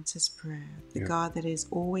that answers prayer, the God that is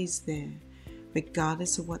always there,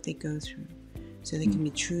 regardless of what they go through, so they can be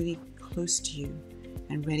truly close to you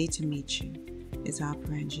and ready to meet you, is our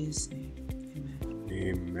prayer in Jesus' name. Amen.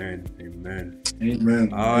 Amen. Amen.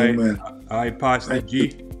 Amen. I Amen. Pastor Thank you.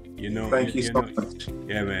 G. You know, Thank you you so know, much.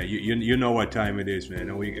 yeah, man. You know what time it is,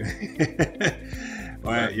 man. We,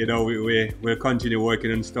 well, Yeah. we'll continue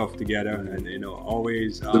working on stuff together, and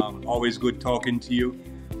always good talking to you.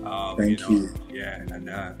 Thank you. Yeah, and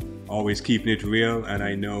always keeping it real. And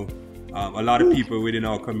I know a lot of people within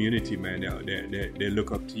our community, man, they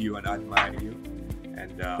look up to you and admire you,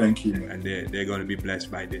 and Thank you. and they're going to be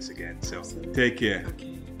blessed by this again. So take care.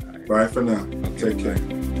 Okay. Bye for now. Okay, Take bye.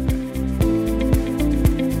 care.